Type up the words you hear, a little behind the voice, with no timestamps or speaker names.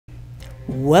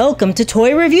Welcome to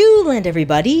Toy Review Land,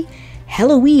 everybody.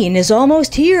 Halloween is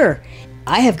almost here.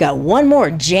 I have got one more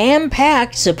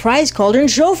jam-packed surprise cauldron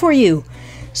show for you.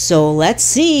 So let's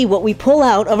see what we pull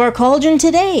out of our cauldron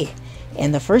today.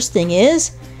 And the first thing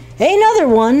is another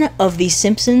one of the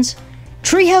Simpsons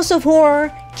Treehouse of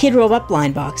Horror Kidrobot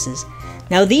blind boxes.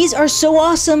 Now these are so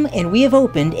awesome, and we have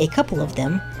opened a couple of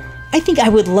them. I think I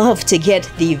would love to get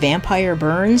the Vampire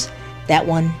Burns. That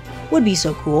one would be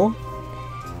so cool.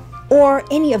 Or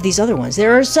any of these other ones.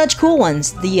 There are such cool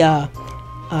ones. The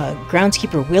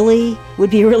Groundskeeper Willie would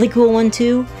be a really cool one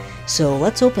too. So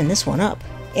let's open this one up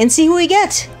and see who we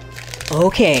get.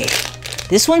 Okay,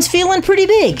 this one's feeling pretty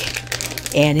big.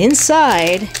 And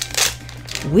inside,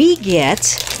 we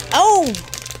get... Oh!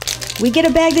 We get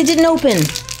a bag that didn't open.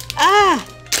 Ah!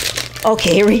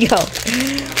 Okay, here we go.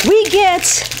 We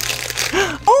get...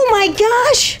 Oh my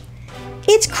gosh!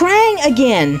 It's Krang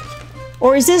again!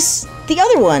 Or is this the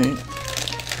other one?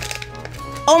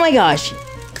 Oh my gosh.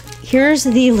 Here's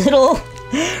the little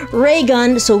ray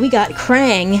gun. So we got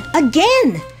Krang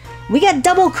again! We got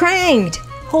double Kranged!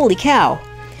 Holy cow.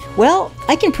 Well,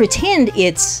 I can pretend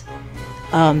it's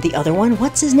the other one.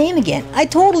 What's his name again? I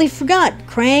totally forgot.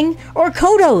 Krang or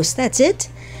Kodos, that's it.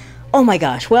 Oh my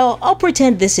gosh. Well, I'll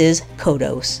pretend this is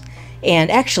Kodos. And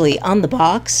actually, on the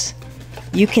box,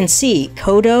 you can see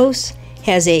Kodos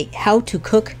has a How to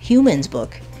Cook Humans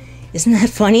book. Isn't that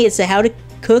funny? It's a How to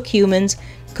Cook Humans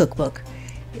cookbook.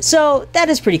 So that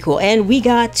is pretty cool. And we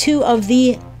got two of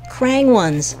the Krang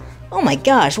ones. Oh my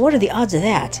gosh, what are the odds of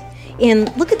that?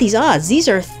 And look at these odds. These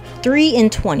are 3 in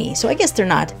 20. So I guess they're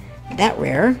not that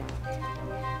rare.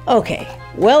 Okay,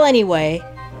 well anyway,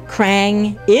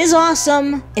 Krang is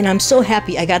awesome. And I'm so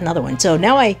happy I got another one. So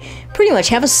now I pretty much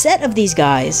have a set of these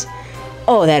guys.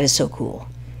 Oh, that is so cool.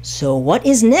 So what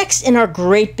is next in our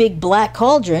great big black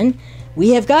cauldron?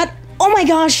 We have got, oh my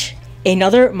gosh,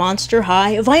 another Monster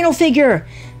High vinyl figure.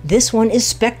 This one is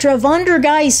Spectra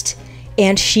Vondergeist,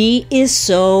 and she is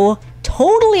so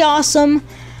totally awesome.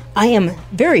 I am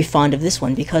very fond of this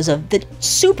one because of the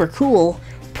super cool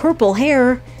purple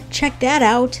hair. Check that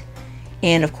out.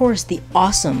 And of course, the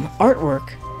awesome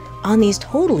artwork on these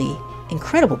totally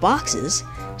incredible boxes.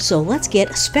 So let's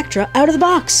get Spectra out of the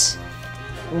box.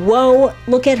 Whoa,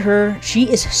 look at her. She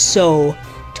is so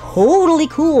totally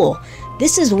cool.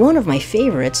 This is one of my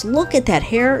favorites. Look at that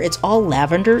hair. It's all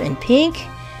lavender and pink.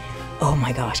 Oh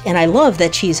my gosh. And I love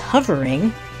that she's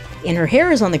hovering and her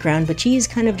hair is on the ground, but she's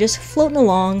kind of just floating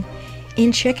along.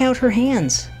 And check out her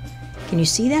hands. Can you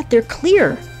see that? They're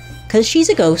clear because she's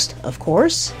a ghost, of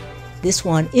course. This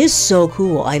one is so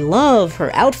cool. I love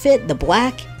her outfit, the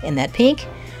black and that pink.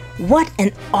 What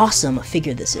an awesome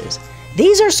figure this is.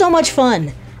 These are so much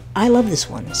fun. I love this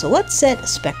one. So let's set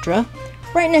Spectra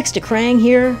right next to Krang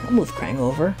here. I'll move Krang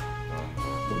over.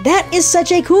 That is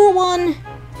such a cool one.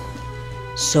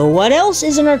 So what else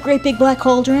is in our great big black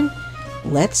cauldron?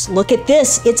 Let's look at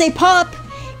this. It's a pop.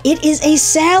 It is a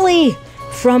Sally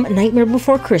from Nightmare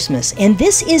Before Christmas. And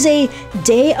this is a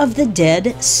Day of the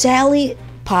Dead Sally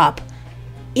pop.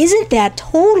 Isn't that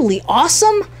totally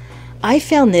awesome? I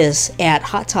found this at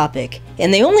Hot Topic,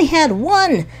 and they only had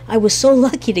one. I was so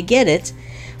lucky to get it.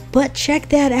 But check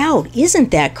that out.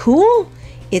 Isn't that cool?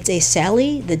 It's a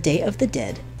Sally, the Day of the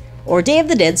Dead. Or Day of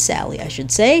the Dead Sally, I should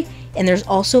say. And there's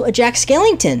also a Jack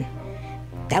Skellington.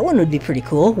 That one would be pretty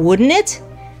cool, wouldn't it?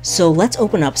 So let's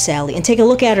open up Sally and take a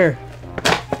look at her.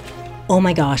 Oh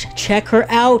my gosh, check her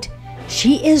out.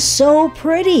 She is so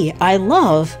pretty. I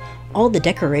love all the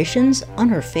decorations on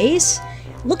her face.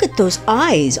 Look at those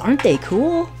eyes, aren't they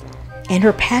cool? And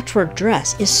her patchwork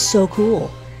dress is so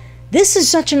cool. This is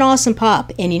such an awesome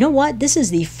pop. And you know what? This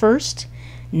is the first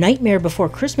Nightmare Before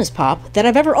Christmas pop that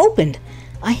I've ever opened.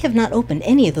 I have not opened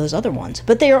any of those other ones,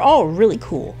 but they are all really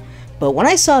cool. But when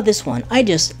I saw this one, I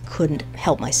just couldn't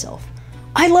help myself.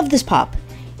 I love this pop.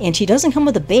 And she doesn't come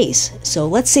with a base, so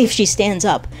let's see if she stands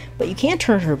up. But you can't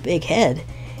turn her big head.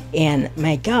 And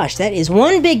my gosh, that is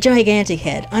one big gigantic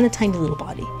head on a tiny little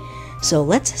body. So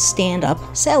let's stand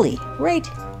up Sally right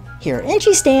here. And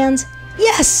she stands.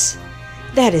 Yes!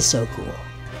 That is so cool.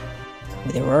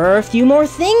 There are a few more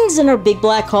things in our big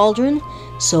black cauldron.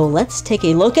 So let's take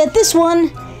a look at this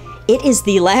one. It is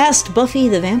the last Buffy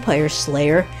the Vampire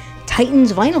Slayer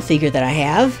Titans vinyl figure that I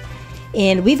have.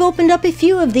 And we've opened up a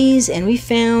few of these and we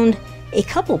found a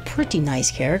couple pretty nice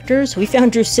characters. We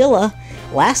found Drusilla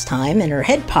last time and her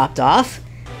head popped off.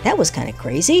 That was kind of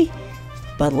crazy.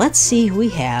 But let's see who we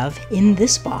have in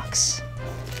this box.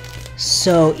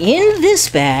 So in this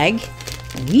bag,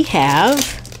 we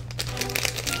have...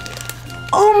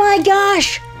 Oh my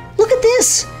gosh! Look at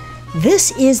this!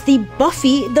 This is the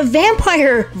Buffy the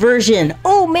Vampire version.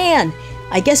 Oh man,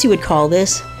 I guess you would call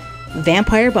this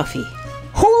Vampire Buffy.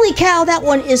 Holy cow, that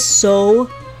one is so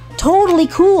totally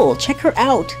cool. Check her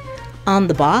out on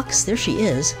the box. There she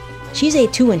is. She's a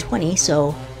 2 in 20,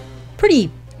 so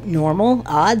pretty normal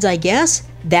odds, I guess.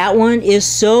 That one is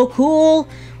so cool.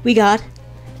 We got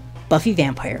Buffy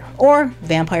Vampire, or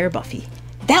Vampire Buffy.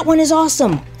 That one is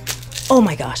awesome. Oh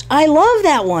my gosh, I love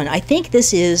that one. I think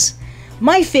this is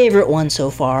my favorite one so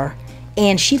far,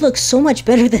 and she looks so much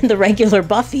better than the regular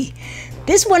Buffy.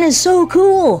 This one is so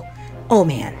cool. Oh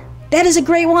man, that is a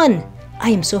great one. I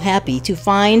am so happy to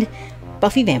find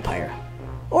Buffy Vampire,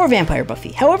 or Vampire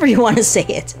Buffy, however you want to say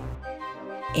it.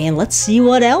 And let's see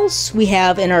what else we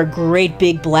have in our great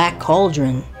big black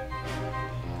cauldron.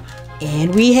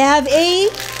 And we have a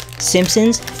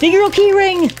Simpsons figural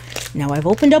keyring. Now I've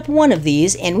opened up one of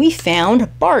these and we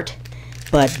found Bart.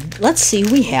 But let's see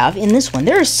what we have in this one.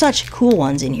 There are such cool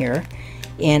ones in here.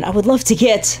 And I would love to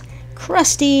get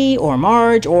Krusty or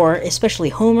Marge or especially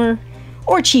Homer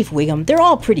or Chief Wiggum. They're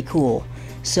all pretty cool.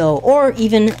 So, or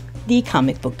even the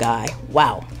comic book guy.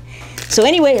 Wow. So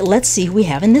anyway, let's see who we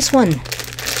have in this one.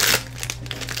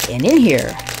 And in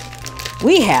here,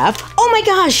 we have, oh my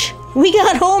gosh, we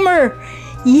got Homer.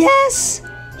 Yes,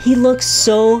 he looks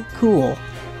so cool.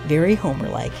 Very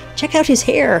Homer-like. Check out his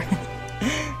hair.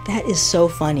 That is so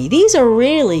funny. These are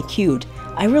really cute.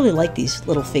 I really like these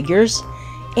little figures.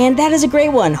 And that is a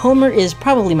great one. Homer is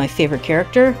probably my favorite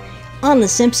character on The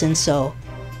Simpsons, so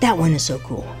that one is so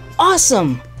cool.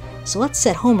 Awesome. So let's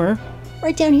set Homer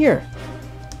right down here.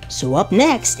 So up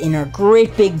next, in our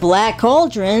great big black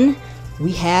cauldron,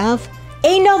 we have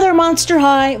another Monster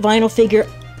High vinyl figure.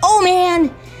 Oh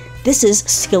man, this is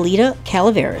Skeleta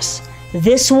Calaveras.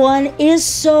 This one is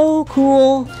so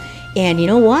cool. And you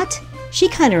know what? She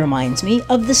kind of reminds me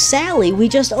of the Sally we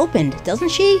just opened, doesn't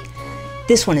she?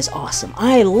 This one is awesome.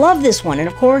 I love this one. And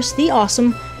of course, the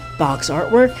awesome box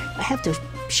artwork. I have to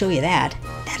show you that.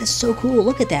 That is so cool.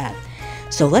 Look at that.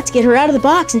 So let's get her out of the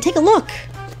box and take a look.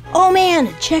 Oh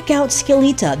man, check out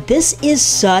Skeleta. This is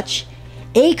such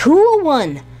a cool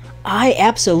one. I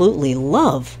absolutely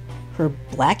love her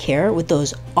black hair with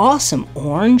those awesome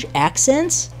orange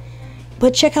accents.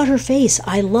 But check out her face.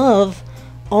 I love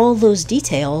all those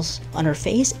details on her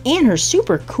face and her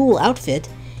super cool outfit.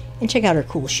 And check out her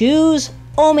cool shoes.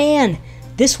 Oh man,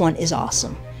 this one is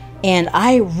awesome. And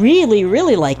I really,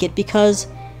 really like it because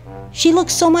she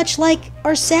looks so much like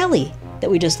our Sally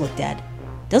that we just looked at.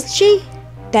 Doesn't she?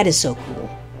 That is so cool.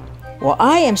 Well,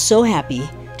 I am so happy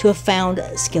to have found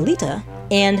Skeleta,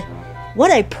 and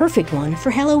what a perfect one for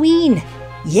Halloween.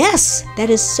 Yes, that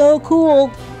is so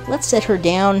cool. Let's set her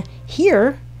down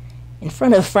here in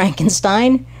front of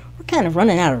Frankenstein. We're kind of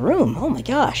running out of room. Oh my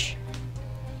gosh.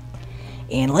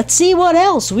 And let's see what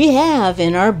else we have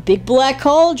in our big black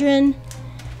cauldron.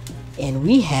 And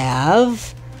we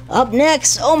have up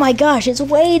next, oh my gosh, it's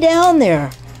way down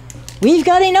there. We've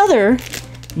got another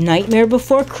Nightmare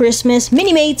Before Christmas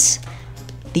Mini-Mates.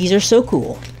 These are so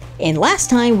cool. And last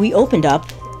time we opened up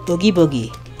Boogie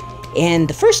Boogie. And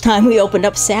the first time we opened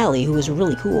up Sally, who was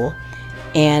really cool.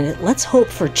 And let's hope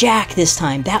for Jack this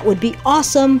time. That would be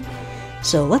awesome.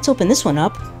 So let's open this one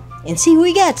up and see who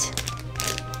we get.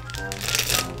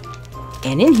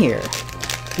 And in here,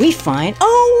 we find,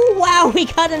 oh wow, we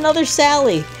got another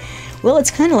Sally. Well,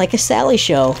 it's kind of like a Sally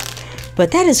show.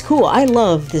 But that is cool. I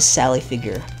love this Sally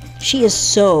figure. She is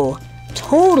so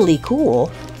totally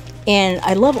cool. And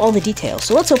I love all the details.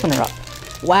 So let's open her up.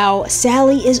 Wow,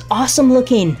 Sally is awesome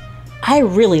looking. I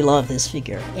really love this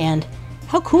figure. And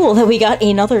how cool that we got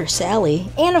another Sally.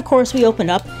 And of course we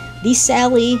opened up the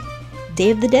Sally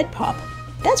Day of the Dead pop.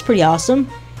 That's pretty awesome.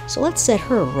 So let's set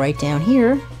her right down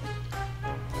here.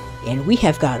 And we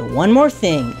have got one more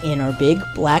thing in our big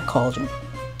black cauldron.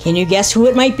 Can you guess who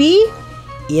it might be?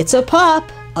 It's a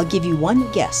pop. I'll give you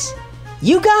one guess.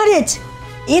 You got it!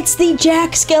 It's the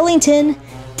Jack Skellington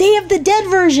Day of the Dead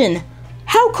version.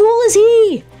 How cool is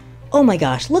he? Oh my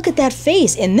gosh, look at that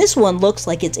face. And this one looks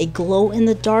like it's a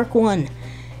glow-in-the-dark one.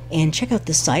 And check out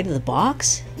the side of the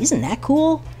box. Isn't that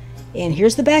cool? And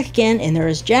here's the back again, and there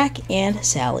is Jack and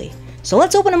Sally. So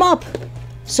let's open them up.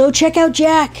 So check out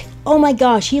Jack. Oh my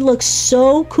gosh, he looks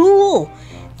so cool.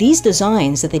 These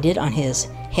designs that they did on his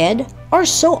head are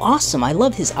so awesome. I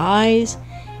love his eyes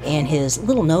and his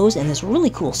little nose and this really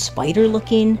cool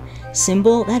spider-looking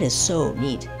symbol. That is so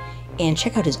neat. And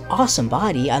check out his awesome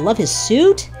body. I love his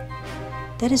suit.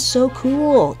 That is so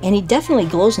cool. And he definitely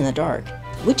glows in the dark,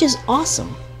 which is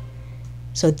awesome.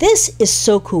 So this is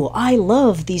so cool. I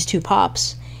love these two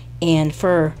pops. And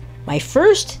for my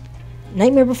first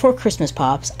Nightmare Before Christmas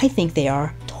pops, I think they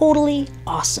are totally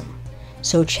awesome.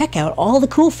 So check out all the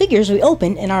cool figures we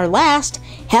opened in our last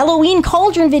Halloween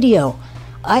Cauldron video.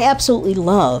 I absolutely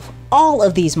love all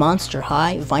of these Monster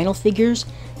High vinyl figures.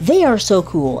 They are so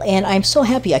cool, and I'm so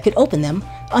happy I could open them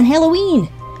on Halloween.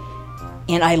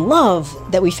 And I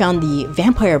love that we found the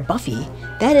vampire Buffy.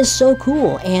 That is so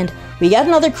cool. And we got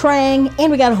another Krang,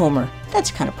 and we got a Homer.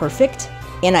 That's kind of perfect.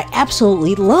 And I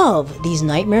absolutely love these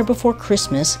Nightmare Before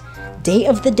Christmas Day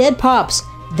of the Dead Pops.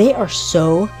 They are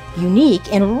so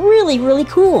unique and really, really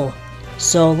cool.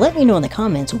 So let me know in the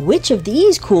comments which of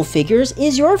these cool figures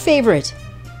is your favorite.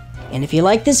 And if you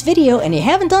like this video and you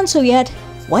haven't done so yet,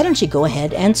 why don't you go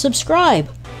ahead and subscribe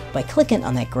by clicking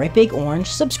on that great big orange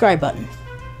subscribe button.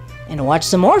 And to watch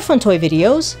some more fun toy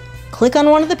videos, click on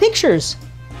one of the pictures.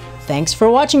 Thanks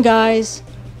for watching, guys,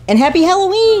 and happy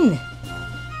Halloween!